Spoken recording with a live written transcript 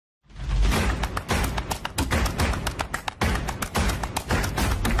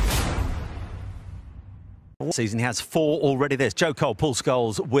Season, he has 4 already. There's Joe Cole, Paul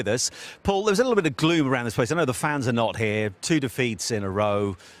Scholes with us. Paul, there's a little bit of gloom around this place. I know the fans are not here. 2 defeats in a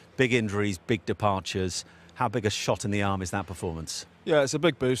row, big injuries, big departures. How big a shot in the arm is that performance? Yeah, it's a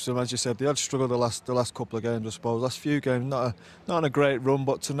big boost to them. As you said, they had struggled the last couple of games, I suppose. Last few games, not on a great run,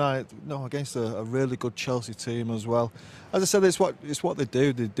 but tonight, no, against a really good Chelsea team as well. As I said, it's what they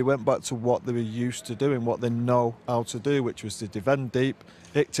do. They went back to what they were used to doing, what they know how to do, which was to defend deep,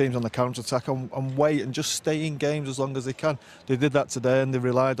 hit teams on the counter-attack and wait and just stay in games as long as they can. They did that today and they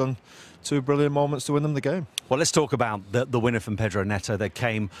relied on 2 brilliant moments to win them the game. Well, let's talk about the winner from Pedro Neto. They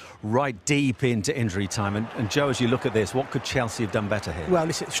came right deep into injury time. And Joe, as you look at this, what could Chelsea have done better here? Well,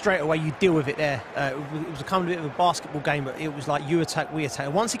 listen, straight away you deal with it there. It was a kind of a bit of a basketball game, but it was like you attack, we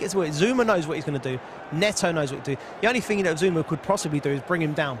attack. Once he gets away, Zuma knows what he's going to do. Neto knows what to do. The only thing that Zuma could possibly do is bring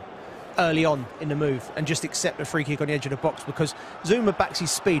him down early on in the move and just accept the free kick on the edge of the box, because Zuma backs his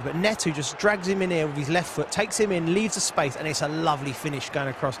speed, but Neto just drags him in here with his left foot, takes him in, leaves the space, and it's a lovely finish going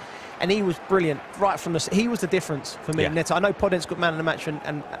across. And he was brilliant right from the... He was the difference for me, Neto. I know Podence got man of the match,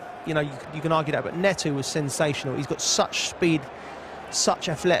 and you know, you can argue that, but Neto was sensational. He's got such speed, such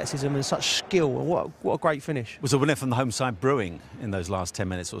athleticism and such skill. What a great finish. Was a winner from the home side brewing in those last 10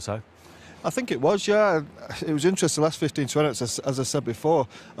 minutes or so? I think it was, yeah. It was interesting, the last 15-20 minutes, as I said before.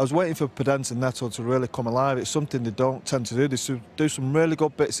 I was waiting for Podence and Neto to really come alive. It's something they don't tend to do. They do some really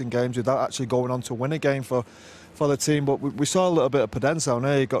good bits in games without actually going on to win a game for the team. But we saw a little bit of Podence down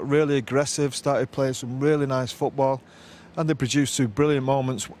there. He got really aggressive, started playing some really nice football. And they produced 2 brilliant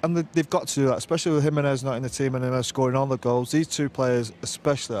moments. And they've got to do that, especially with Jimenez not in the team and Jimenez scoring all the goals. These 2 players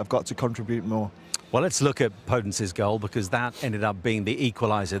especially have got to contribute more. Well, let's look at Podence's goal, because that ended up being the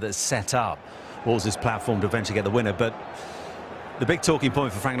equaliser that set up Wolves' platform to eventually get the winner. But the big talking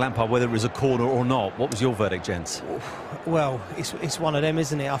point for Frank Lampard, whether it was a corner or not, what was your verdict, gents? Well, it's one of them,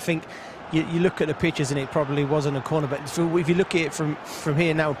 isn't it? I think you look at the pictures and it probably wasn't a corner, but if you look at it from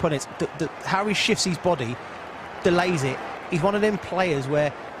here now with Podence, how he shifts his body, delays it. He's one of them players where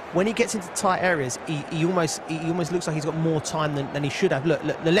when he gets into tight areas, he almost looks like he's got more time than he should have. Look,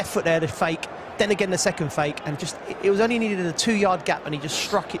 the left foot there, the fake, then again the second fake, and just it was only needed a 2-yard gap and he just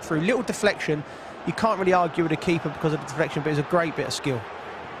struck it through. Little deflection. You can't really argue with a keeper because of the deflection, but it was a great bit of skill.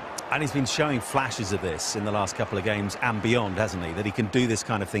 And he's been showing flashes of this in the last couple of games and beyond, hasn't he? That he can do this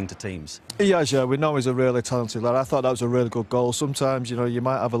kind of thing to teams. He has, yeah. We know he's a really talented lad. I thought that was a really good goal. Sometimes, you know, you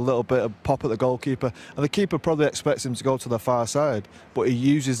might have a little bit of pop at the goalkeeper, and the keeper probably expects him to go to the far side, but he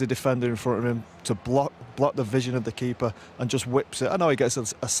uses the defender in front of him to block the vision of the keeper and just whips it. I know he gets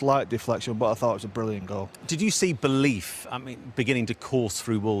a slight deflection, but I thought it was a brilliant goal. Did you see belief, beginning to course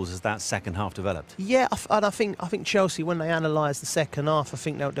through Wolves as that second half developed? Yeah, and I think Chelsea, when they analyse the second half, I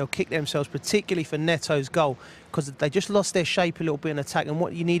think they'll kick themselves, particularly for Neto's goal, because they just lost their shape a little bit in attack, and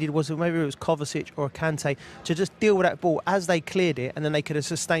what you needed was, maybe it was Kovacic or Kante, to just deal with that ball as they cleared it, and then they could have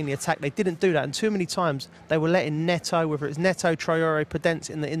sustained the attack. They didn't do that, and too many times they were letting Neto, whether it's Neto, Traore, Podence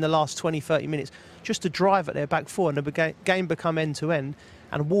in the last 20-30 minutes, just to drive at their back four, and the game become end-to-end.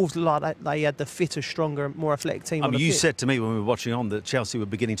 And Wolves looked like they had the fitter, stronger, more athletic team. You said to me when we were watching on that Chelsea were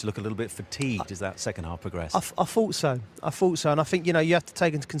beginning to look a little bit fatigued as that second half progressed. I thought so. And I think, you know, you have to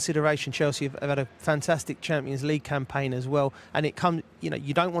take into consideration Chelsea have had a fantastic Champions League campaign as well. And it comes, you know,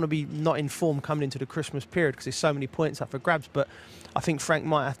 you don't want to be not in form coming into the Christmas period because there's so many points up for grabs. But I think Frank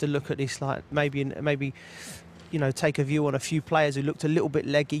might have to look at this like maybe. You know, take a view on a few players who looked a little bit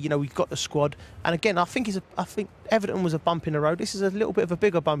leggy. You know, we've got the squad, and again, I think Everton was a bump in the road. This is a little bit of a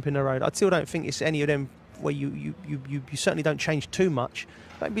bigger bump in the road. I still don't think it's any of them where you certainly don't change too much.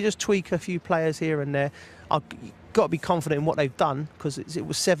 Maybe just tweak a few players here and there. I've got to be confident in what they've done, because it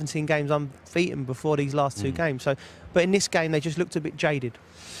was 17 games unbeaten before these last 2 games. So, but in this game, they just looked a bit jaded.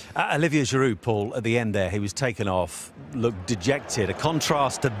 Olivier Giroud, Paul, at the end there, he was taken off, looked dejected. A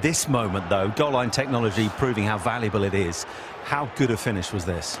contrast to this moment, though, goal line technology proving how valuable it is. How good a finish was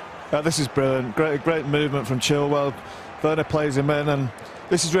this? This is brilliant. Great movement from Chilwell. Werner plays him in, and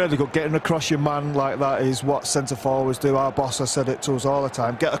this is really good. Getting across your man like that is what centre forwards do. Our boss has said it to us all the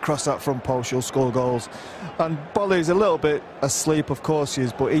time. Get across that front post, you'll score goals. And Bolly's a little bit asleep, of course he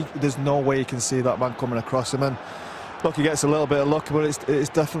is, but there's no way you can see that man coming across him. And look, he gets a little bit of luck, but it's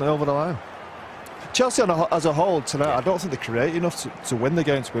definitely over the line. Chelsea as a whole tonight, I don't think they create enough to win the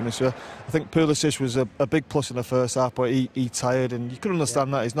game, to be honest with you. I think Pulisic was a big plus in the first half, but he tired, and you can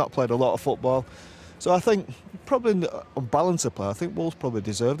understand that. He's not played a lot of football. So I think probably on balance of play, I think Wolves probably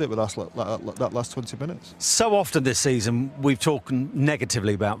deserved it with that last 20 minutes. So often this season we've talked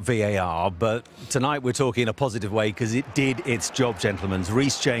negatively about VAR, but tonight we're talking in a positive way because it did its job, gentlemen.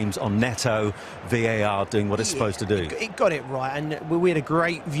 Reece James on Neto, VAR doing what it's supposed to do. It got it right, and we had a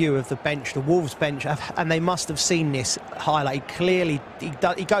great view of the bench, the Wolves bench, and they must have seen this highlight. Clearly, he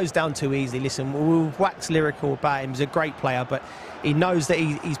goes down too easily. Listen, we'll wax lyrical about him. He's a great player, but he knows that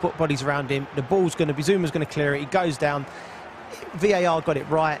he's put bodies around him. The ball's going to be, Zuma's going to clear it. He goes down. VAR got it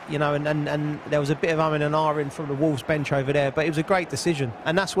right, you know, and there was a bit of umming and ahhing from the Wolves bench over there, but it was a great decision,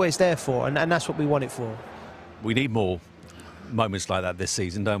 and that's what it's there for, and that's what we want it for. We need more moments like that this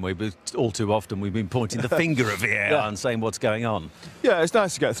season, don't we? But all too often we've been pointing the finger at VAR and saying what's going on. Yeah, it's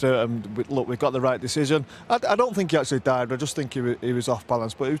nice to get through it, and look, we've got the right decision. I don't think he actually died. I just think he was off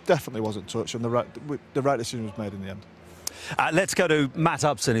balance, but he definitely wasn't touched, and the right decision was made in the end. Let's go to Matt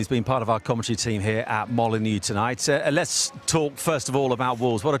Upson, who's been part of our commentary team here at Molineux tonight. Let's talk first of all about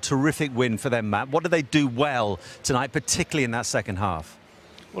Wolves. What a terrific win for them, Matt. What did they do well tonight, particularly in that second half?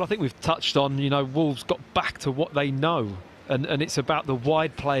 Well, I think we've touched on, you know, Wolves got back to what they know, and it's about the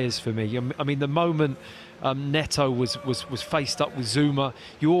wide players for me. I mean, the moment Neto was faced up with Zuma,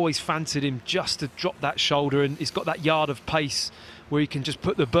 you always fancied him just to drop that shoulder, and he's got that yard of pace where he can just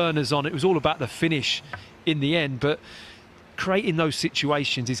put the burners on. It was all about the finish in the end, but creating those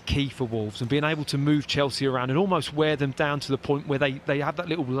situations is key for Wolves, and being able to move Chelsea around and almost wear them down to the point where they have that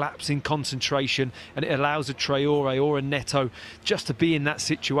little lapse in concentration, and it allows a Traore or a Neto just to be in that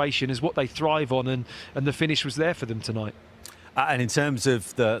situation is what they thrive on, and the finish was there for them tonight. And in terms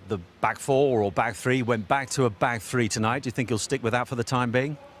of the back four or back three, went back to a back three tonight. Do you think he'll stick with that for the time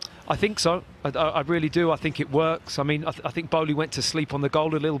being? I think so. I really do. I think it works. I mean, I think Bowley went to sleep on the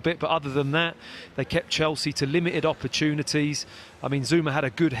goal a little bit, but other than that, they kept Chelsea to limited opportunities. I mean, Zuma had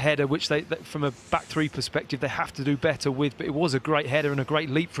a good header, which they from a back three perspective, they have to do better with, but it was a great header and a great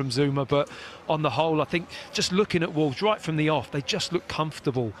leap from Zuma. But on the whole, I think just looking at Wolves right from the off, they just look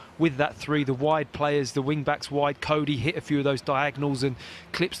comfortable with that three. The wide players, the wing-backs wide. Cody hit a few of those diagonals and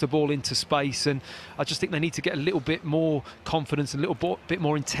clips the ball into space, and I just think they need to get a little bit more confidence, a little bit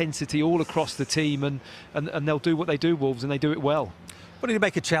more intensity all across the team, and they'll do what they do, Wolves, and they do it well. What did you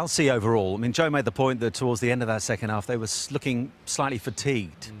make of Chelsea overall? I mean, Joe made the point that towards the end of that second half, they were looking slightly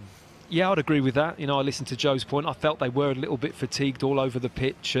fatigued. Yeah, I'd agree with that. You know, I listened to Joe's point. I felt they were a little bit fatigued all over the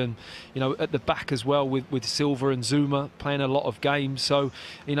pitch, and, you know, at the back as well with Silva and Zuma playing a lot of games. So,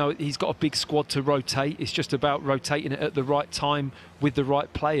 you know, he's got a big squad to rotate. It's just about rotating it at the right time with the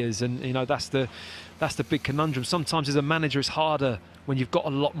right players, and, you know, that's the big conundrum. Sometimes as a manager, it's harder when you've got a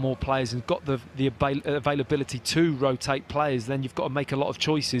lot more players and got the availability to rotate players. Then you've got to make a lot of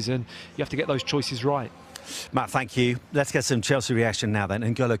choices, and you have to get those choices right. Matt, thank you. Let's get some Chelsea reaction now then.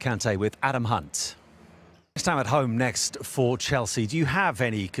 N'Golo Kante with Adam Hunt. Next time at home next for Chelsea. Do you have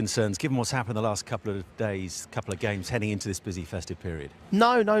any concerns, given what's happened the last couple of days, couple of games, heading into this busy festive period?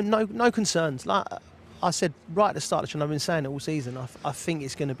 No concerns. Like I said right at the start, and I've been saying it all season, I think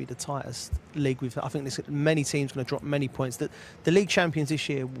it's going to be the tightest league I think there's many teams going to drop many points. The league champions this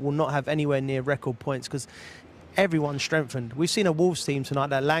year will not have anywhere near record points because everyone's strengthened. We've seen a Wolves team tonight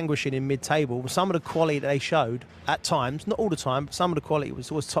that are languishing in mid-table. Some of the quality that they showed at times, not all the time, but some of the quality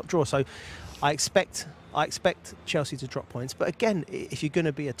was top draw. So I expect Chelsea to drop points. But again, if you're going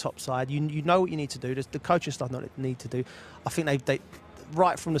to be a top side, you know what you need to do. The coaching staff know what they need to do. I think they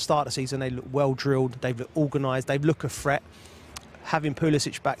right from the start of the season, they look well drilled. They've looked organised. They look a threat. Having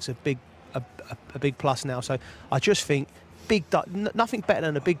Pulisic back's a big plus now. So I just think nothing better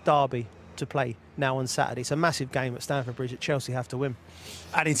than a big derby to play now on Saturday. It's a massive game at Stamford Bridge that Chelsea have to win.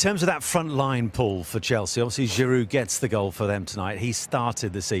 And in terms of that front line, Paul, for Chelsea, obviously Giroud gets the goal for them tonight. He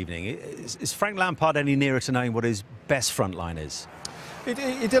started this evening. Is Frank Lampard any nearer to knowing what his best front line is? He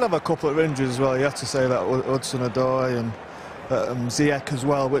did have a couple of injuries as well. You have to say that Hudson-Odoi and Ziyech as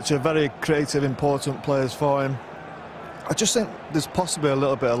well, which are very creative, important players for him. I just think there's possibly a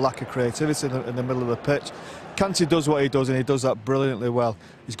little bit of lack of creativity in the middle of the pitch. Kante does what he does, and he does that brilliantly well.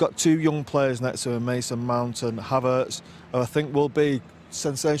 He's got two young players next to him, Mason Mount and Havertz, who I think will be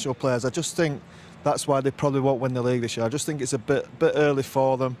sensational players. I just think that's why they probably won't win the league this year. I just think it's a bit early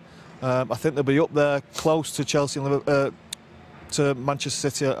for them. I think they'll be up there close to Chelsea and Liverpool, to Manchester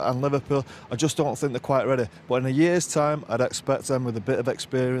City and Liverpool. I just don't think they're quite ready. But in a year's time, I'd expect them with a bit of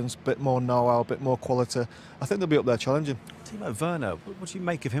experience, a bit more know-how, a bit more quality. I think they'll be up there challenging. Timo Werner, what do you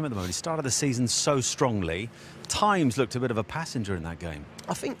make of him at the moment? He started the season so strongly. Times looked a bit of a passenger in that game.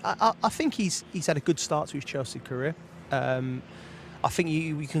 I think he's had a good start to his Chelsea career. I think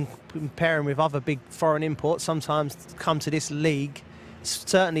you can compare him with other big foreign imports. Sometimes come to this league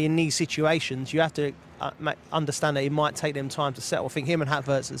certainly in these situations, you have to understand that it might take them time to settle. I think him and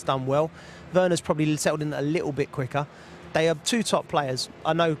Havertz has done well. Werner's probably settled in a little bit quicker. They are two top players.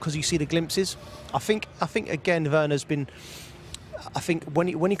 I know because you see the glimpses. I think again, Werner's been. I think when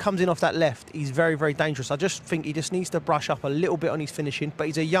he comes in off that left, he's very, very dangerous. I just think he just needs to brush up a little bit on his finishing, but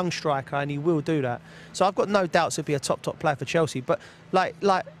he's a young striker and he will do that. So I've got no doubts he'll be a top player for Chelsea. But like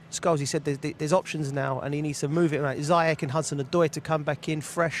Scholesy said, there's options now and he needs to move it around. Ziyech and Hudson-Odoi to come back in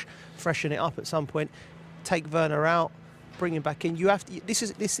freshen it up at some point, take Werner out, bring him back in. You have to, this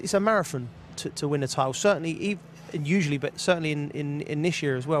is a marathon to win a title. Certainly, usually, but certainly in this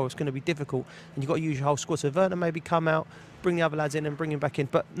year as well, it's going to be difficult. And you've got to use your whole squad. So Werner maybe come out, bring the other lads in and bring him back in.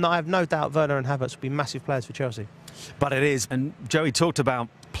 But no, I have no doubt Werner and Havertz will be massive players for Chelsea. But it is, and Joey talked about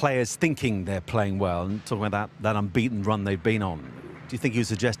players thinking they're playing well and talking about that unbeaten run they've been on. Do you think he was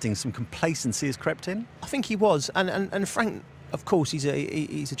suggesting some complacency has crept in? I think he was, and Frank, of course, he's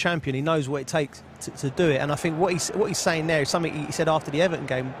a champion. He knows what it takes to do it. And I think what he's saying there is something he said after the Everton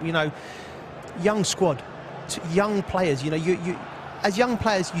game. You know, young squad, young players. You know, you as young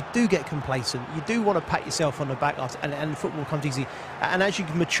players, you do get complacent. You do want to pat yourself on the back, and football comes easy. And as you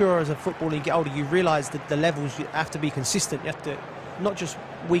mature as a footballer and get older, you realise that the levels you have to be consistent. You have to not just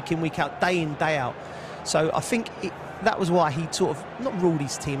week in, week out, day in, day out. So I think that was why he sort of not ruled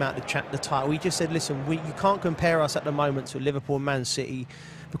his team out the title. He just said, listen, you can't compare us at the moment to Liverpool and Man City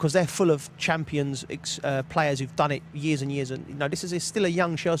because they're full of champions, players who've done it years and years. And you know, this is still a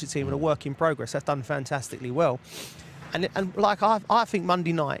young Chelsea team and a work in progress. They've done fantastically well. And like I think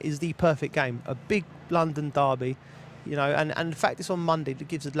Monday night is the perfect game, a big London derby, you know, and the fact it's on Monday that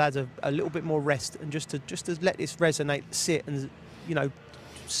gives the lads a little bit more rest and just to let this resonate, sit and, you know,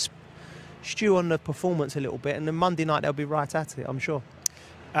 stew on the performance a little bit, and then Monday night they'll be right at it, I'm sure.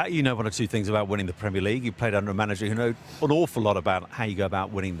 You know one or two things about winning the Premier League. You played under a manager who knows an awful lot about how you go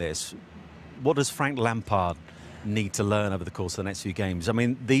about winning this. What does Frank Lampard need to learn over the course of the next few games? I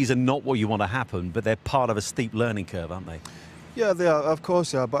mean, these are not what you want to happen, but they're part of a steep learning curve, aren't they? Yeah, they are, of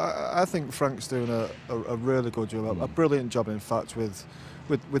course they are, but I think Frank's doing a really good job, a brilliant job in fact with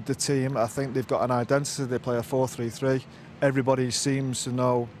the team. I think they've got an identity. They play a 4-3-3. Everybody seems to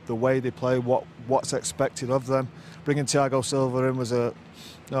know the way they play, what's expected of them. Bringing Thiago Silva in was a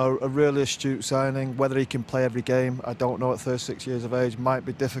really astute signing. Whether he can play every game, I don't know. At 36 years of age, might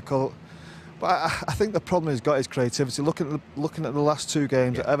be difficult. But I think the problem he's got is creativity. Looking at the last two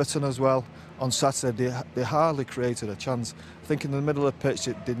games at Everton as well, on Saturday, they hardly created a chance. I think in the middle of the pitch,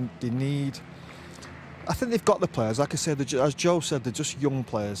 they need... I think they've got the players. Like I said, as Joe said, they're just young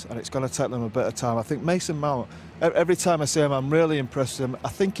players, and it's going to take them a bit of time. I think Mason Mount, every time I see him, I'm really impressed with him. I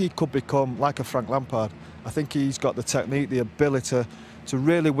think he could become like a Frank Lampard. I think he's got the technique, the ability to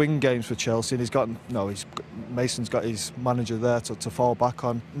really win games for Chelsea, and Mason's got his manager there to fall back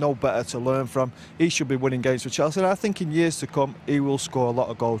on, no better to learn from. He should be winning games for Chelsea, and I think in years to come he will score a lot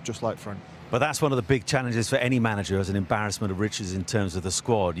of goals just like Frank. But that's one of the big challenges for any manager as an embarrassment of riches in terms of the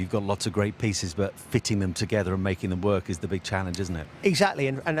squad. You've got lots of great pieces, but fitting them together and making them work is the big challenge, isn't it? Exactly,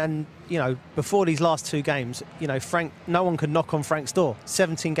 and you know, before these last two games, you know, no one could knock on Frank's door.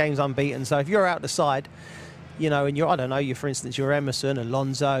 17 games unbeaten, so if you're out the side, you know, and I don't know, for instance, you're Emerson,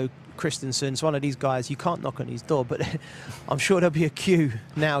 Alonso, Christensen's one of these guys, you can't knock on his door, but I'm sure there'll be a queue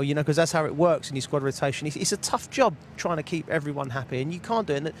now, you know, because that's how it works in his squad rotation. It's a tough job trying to keep everyone happy, and you can't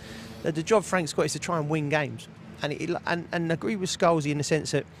do it. And the job Frank's got is to try and win games, and agree with Scholesy in the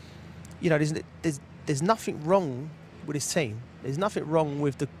sense that, you know, there's nothing wrong with his team. There's nothing wrong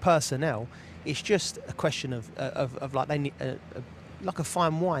with the personnel. It's just a question of like they need like a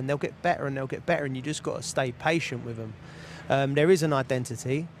fine wine. They'll get better and they'll get better, and you just got to stay patient with them. There is an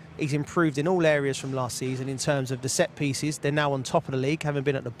identity. He's improved in all areas from last season in terms of the set pieces. They're now on top of the league, having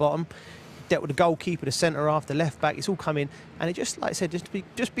been at the bottom. Dealt with the goalkeeper, the centre-half, the left-back. It's all come in. And it just, like I said,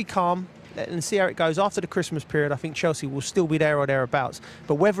 just be calm and see how it goes. After the Christmas period, I think Chelsea will still be there or thereabouts.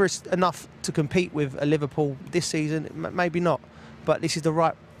 But whether it's enough to compete with a Liverpool this season, maybe not. But this is the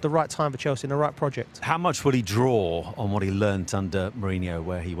right time for Chelsea and the right project. How much will he draw on what he learnt under Mourinho,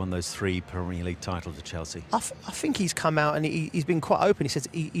 where he won those 3 Premier League titles at Chelsea? I think he's come out and he's been quite open. He says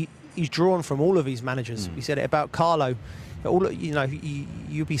he's drawn from all of his managers. He said it about Carlo. You know,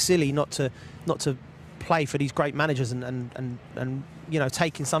 you'd be silly not to play for these great managers and you know,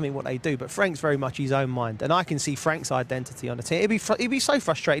 taking something what they do. But Frank's very much his own mind, and I can see Frank's identity on the team. He'd be so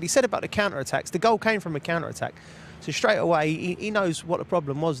frustrated. He said about the counter-attacks. The goal came from a counter-attack. So straight away, he knows what the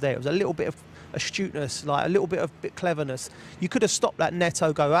problem was there. It was a little bit of astuteness, like a little bit of cleverness. You could have stopped that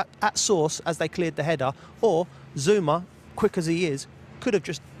Neto go at source as they cleared the header, or Zuma, quick as he is, could have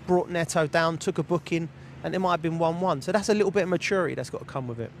just brought Neto down, took a booking, and it might have been 1-1. So that's a little bit of maturity that's got to come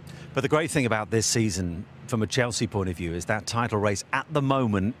with it. But the great thing about this season, from a Chelsea point of view, is that title race at the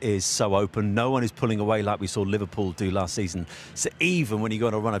moment is so open. No one is pulling away like we saw Liverpool do last season. So even when you go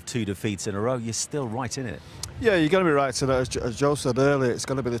on a run of 2 defeats in a row, you're still right in it. Yeah, you're going to be right to that. As Joe said earlier, it's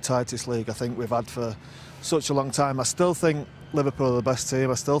going to be the tightest league I think we've had for such a long time. I still think Liverpool are the best team.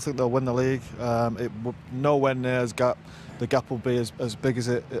 I still think they'll win the league. Nowhere near as gap. The gap will be as big as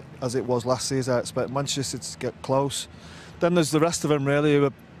it was last season. I expect Manchester to get close. Then there's the rest of them really who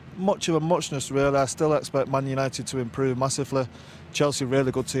are much of a muchness really. I still expect Man United to improve massively. Chelsea,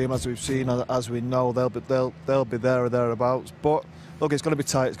 really good team as we've seen, as we know. They'll be there or thereabouts. But look, it's going to be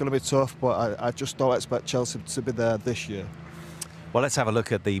tight. It's going to be tough. But I just don't expect Chelsea to be there this year. Well, let's have a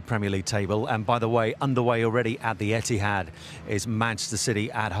look at the Premier League table. And by the way, underway already at the Etihad is Manchester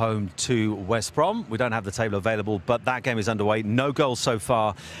City at home to West Brom. We don't have the table available, but that game is underway. No goals so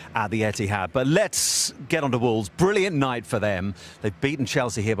far at the Etihad. But let's get on to Wolves. Brilliant night for them. They've beaten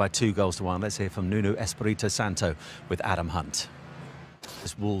Chelsea here by 2-1. Let's hear from Nuno Espirito Santo with Adam Hunt.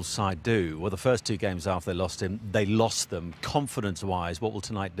 This Wolves side do? Well, the first 2 games after they lost him, they lost them. Confidence-wise, what will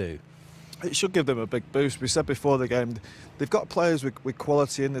tonight do? It should give them a big boost. We said before the game, they've got players with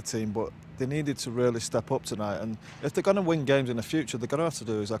quality in the team, but they needed to really step up tonight. And if they're going to win games in the future, they're going to have to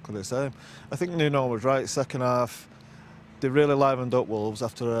do exactly the same. I think Nuno was right. Second half, they really livened up Wolves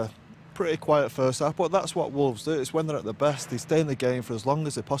after a pretty quiet first half, but that's what Wolves do. It's when they're at the best. They stay in the game for as long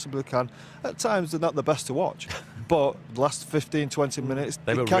as they possibly can. At times, they're not the best to watch, but the last 15-20 minutes...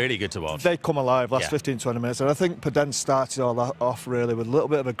 They were really good to watch. They come alive last 15-20 minutes, and I think Pedence started all that off really with a little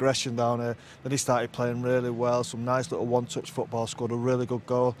bit of aggression down here. Then he started playing really well, some nice little one-touch football, scored a really good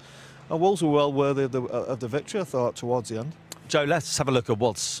goal. And Wolves were well worthy of the victory, I thought, towards the end. Joe, let's have a look at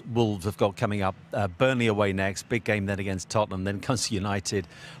what Wolves have got coming up. Burnley away next, big game then against Tottenham, then comes United,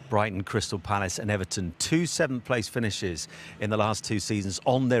 Brighton, Crystal Palace and Everton. 2 7th-place finishes in the last 2 seasons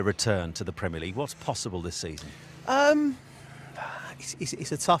on their return to the Premier League. What's possible this season?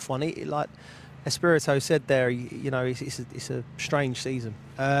 It's a tough one. Like Espirito said there, it's a strange season.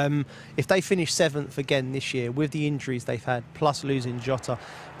 If they finish 7th again this year with the injuries they've had, plus losing Jota,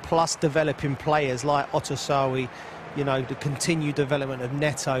 plus developing players like Otosawi, the continued development of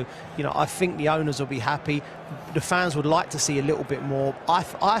Neto, I think the owners will be happy. The fans would like to see a little bit more.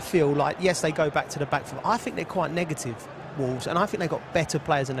 I feel like, yes, they go back to the back foot. I think they're quite negative, Wolves, and I think they've got better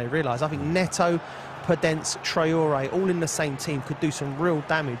players than they realise. I think Neto, Pedence, Traore, all in the same team could do some real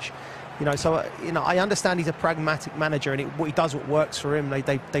damage. I understand he's a pragmatic manager and he does what works for him.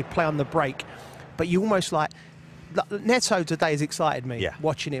 They play on the break, but you almost like... Neto today has excited me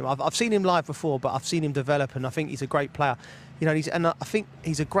watching him. I've seen him live before, but I've seen him develop, and I think he's a great player. And I think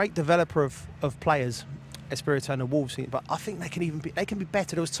he's a great developer of players, Espirito and the Wolves. But I think they can be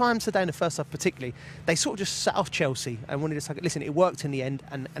better. There was times today in the first half, particularly, they sort of just sat off Chelsea and wanted to say, listen, it worked in the end,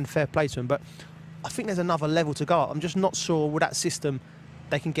 and fair play to them. But I think there's another level to go up. I'm just not sure with that system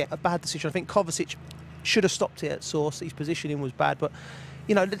they can get a bad decision. I think Kovacic should have stopped it at source. His positioning was bad, but.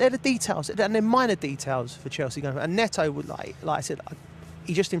 They're the details, and they're minor details for Chelsea going. And Neto, like I said,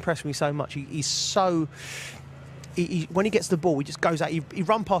 he just impressed me so much. He's so... when he gets the ball, he just goes out. He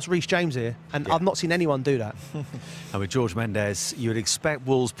run past Reece James here, and I've not seen anyone do that. And with George Mendes, you would expect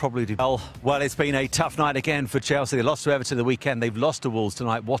Wolves probably to... Well, it's been a tough night again for Chelsea. They lost to Everton the weekend. They've lost to Wolves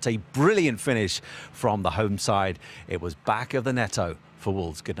tonight. What a brilliant finish from the home side. It was back of the Neto for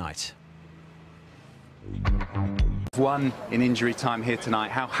Wolves. Good night. Won in injury time here tonight.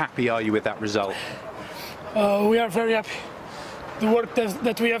 How happy are you with that result? We are very happy. The work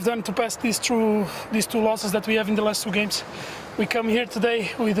that we have done to pass these 2 losses that we have in the last 2 games. We come here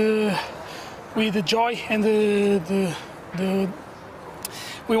today with the joy and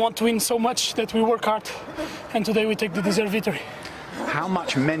we want to win so much that we work hard, and today we take the deserved victory. How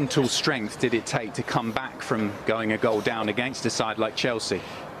much mental strength did it take to come back from going a goal down against a side like Chelsea?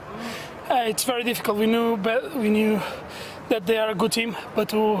 It's very difficult. We knew that they are a good team,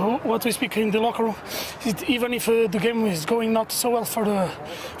 but what we speak in the locker room is even if the game is going not so well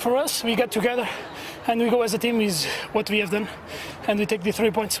for us, we get together and we go as a team is what we have done, and we take the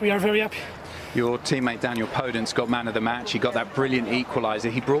 3 points. We are very happy. Your teammate Daniel Podence got man of the match. He got that brilliant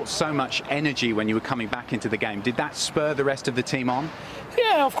equaliser. He brought so much energy when you were coming back into the game. Did that spur the rest of the team on?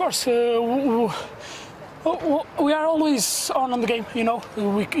 Yeah, of course. We are always on the game, We know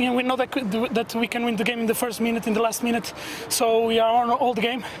that we can win the game in the first minute, in the last minute. So we are on all the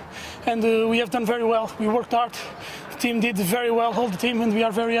game, and we have done very well. We worked hard. The team did very well, all the team, and we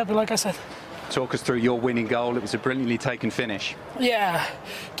are very happy, like I said. Talk us through your winning goal. It was a brilliantly taken finish. Yeah,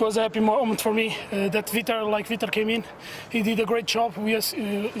 it was a happy moment for me that Vitor came in. He did a great job.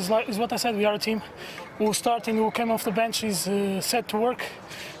 Is what I said, we are a team. who started, who came off the bench, is set to work,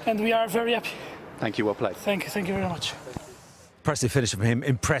 and we are very happy. Thank you, well played. Thank you very much. Impressive finish from him,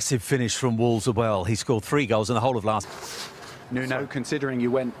 impressive finish from Wolves as well. He scored 3 goals in the whole of last. Nuno, considering you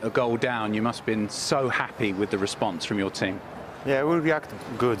went a goal down, you must have been so happy with the response from your team. Yeah, we react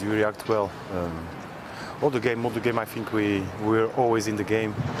good, we react well. All the game, I think we're always in the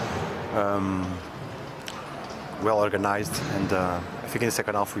game, well organized, and I think in the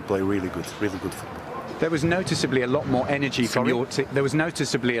second half we play really good football. There was noticeably a lot more energy from Sorry? your team. There was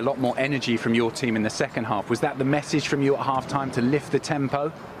noticeably a lot more energy from your team in the second half. Was that the message from you at half-time to lift the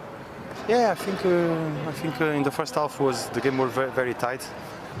tempo? Yeah, I think in the first half the game was very tight.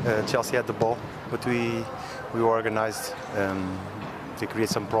 Chelsea had the ball, but we were organized. They create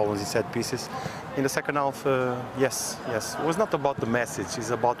some problems in set pieces. In the second half, yes, it was not about the message. It's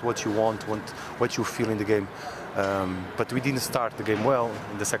about what you want, what you feel in the game. But we didn't start the game well.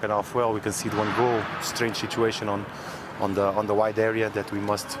 In the second half, well, we conceded 1 goal. Strange situation on the wide area that we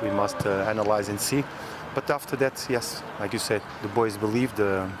must analyze and see. But after that, yes, like you said, the boys believed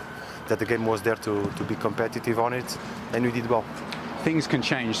that the game was there to be competitive on it, and we did well. Things can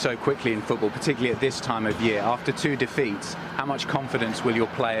change so quickly in football, particularly at this time of year. After 2 defeats, how much confidence will your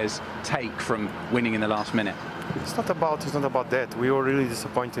players take from winning in the last minute? It's not about that. We were really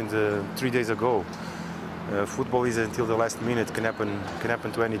disappointed 3 days ago. Football is until the last minute, can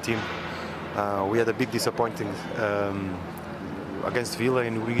happen to any team. We had a big disappointing against Villa,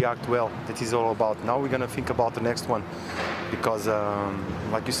 and we react well. That is all about. Now we're gonna think about the next one, because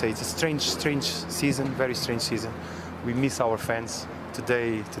like you say, it's a strange season, very strange season. We miss our fans.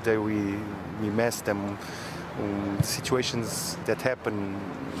 Today we miss them. Situations that happen,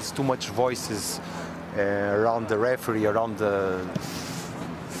 it's too much voices around the referee, around the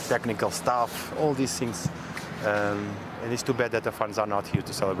technical staff, all these things. And it's too bad that the fans are not here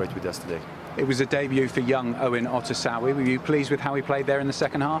to celebrate with us today. It was a debut for young Owen Otasawi. Were you pleased with how he played there in the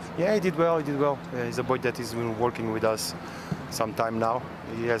second half? Yeah, he did well. He's a boy that has been working with us some time now.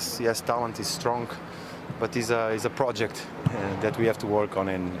 He has talent, he's strong, but he's a project that we have to work on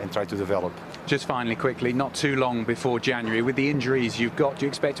and try to develop. Just finally, quickly, not too long before January, with the injuries you've got, do you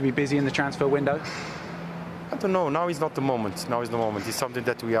expect to be busy in the transfer window? I don't know. Now is not the moment. Now is the moment. It's something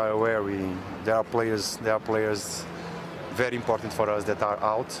that we are aware. There are players very important for us that are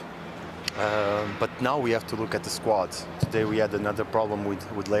out. But now we have to look at the squad. Today we had another problem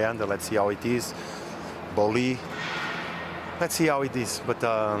with Leander. Let's see how it is. Boli. Let's see how it is. But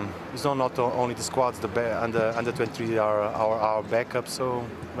it's not only the squads. The under 23 are our backup. So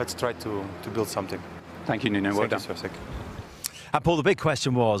let's try to build something. Thank you, Nuno. Well done. Thank you, sir. And Paul, the big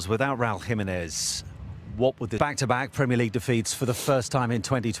question was, without Raul Jimenez, what would the back-to-back Premier League defeats for the first time in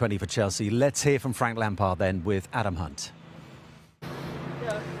 2020 for Chelsea? Let's hear from Frank Lampard then with Adam Hunt.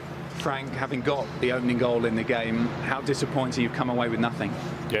 Frank, having got the opening goal in the game, how disappointing you've come away with nothing?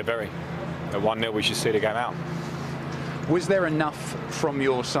 Yeah, very. At 1-0, we should see the game out. Was there enough from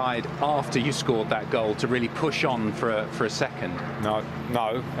your side after you scored that goal to really push on for a second? No,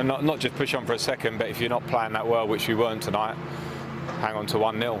 and not just push on for a second, but if you're not playing that well, which we weren't tonight, hang on to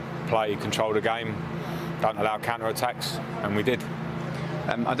 1-0, play, control the game, don't allow counter-attacks, and we did.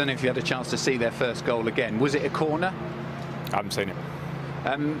 I don't know if you had a chance to see their first goal again. Was it a corner? I haven't seen it.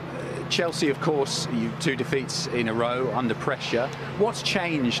 Chelsea, of course, 2 defeats in a row, under pressure. What's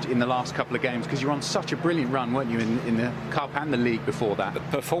changed in the last couple of games? Because you're on such a brilliant run, weren't you, in the Cup and the League before that?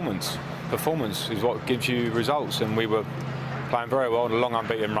 Performance is what gives you results, and we were playing very well in a long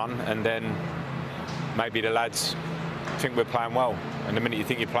unbeaten run, and then maybe the lads think we're playing well, and the minute you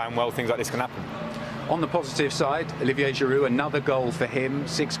think you're playing well, things like this can happen. On the positive side, Olivier Giroud, another goal for him,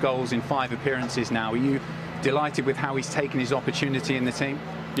 6 goals in 5 appearances now. Are you delighted with how he's taken his opportunity in the team?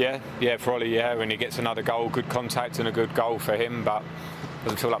 Yeah, for Ollie, yeah, when he gets another goal, good contact and a good goal for him, but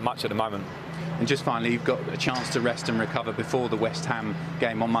doesn't feel like much at the moment. And just finally, you've got a chance to rest and recover before the West Ham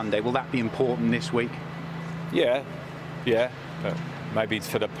game on Monday. Will that be important this week? Yeah, but maybe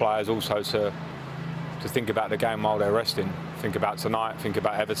for the players also to think about the game while they're resting. Think about tonight, think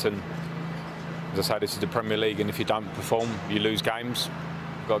about Everton. As I say, this is the Premier League, and if you don't perform, you lose games.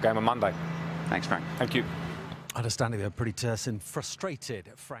 We've got a game on Monday. Thanks, Frank. Thank you. Understanding they're pretty terse and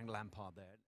frustrated, Frank Lampard there.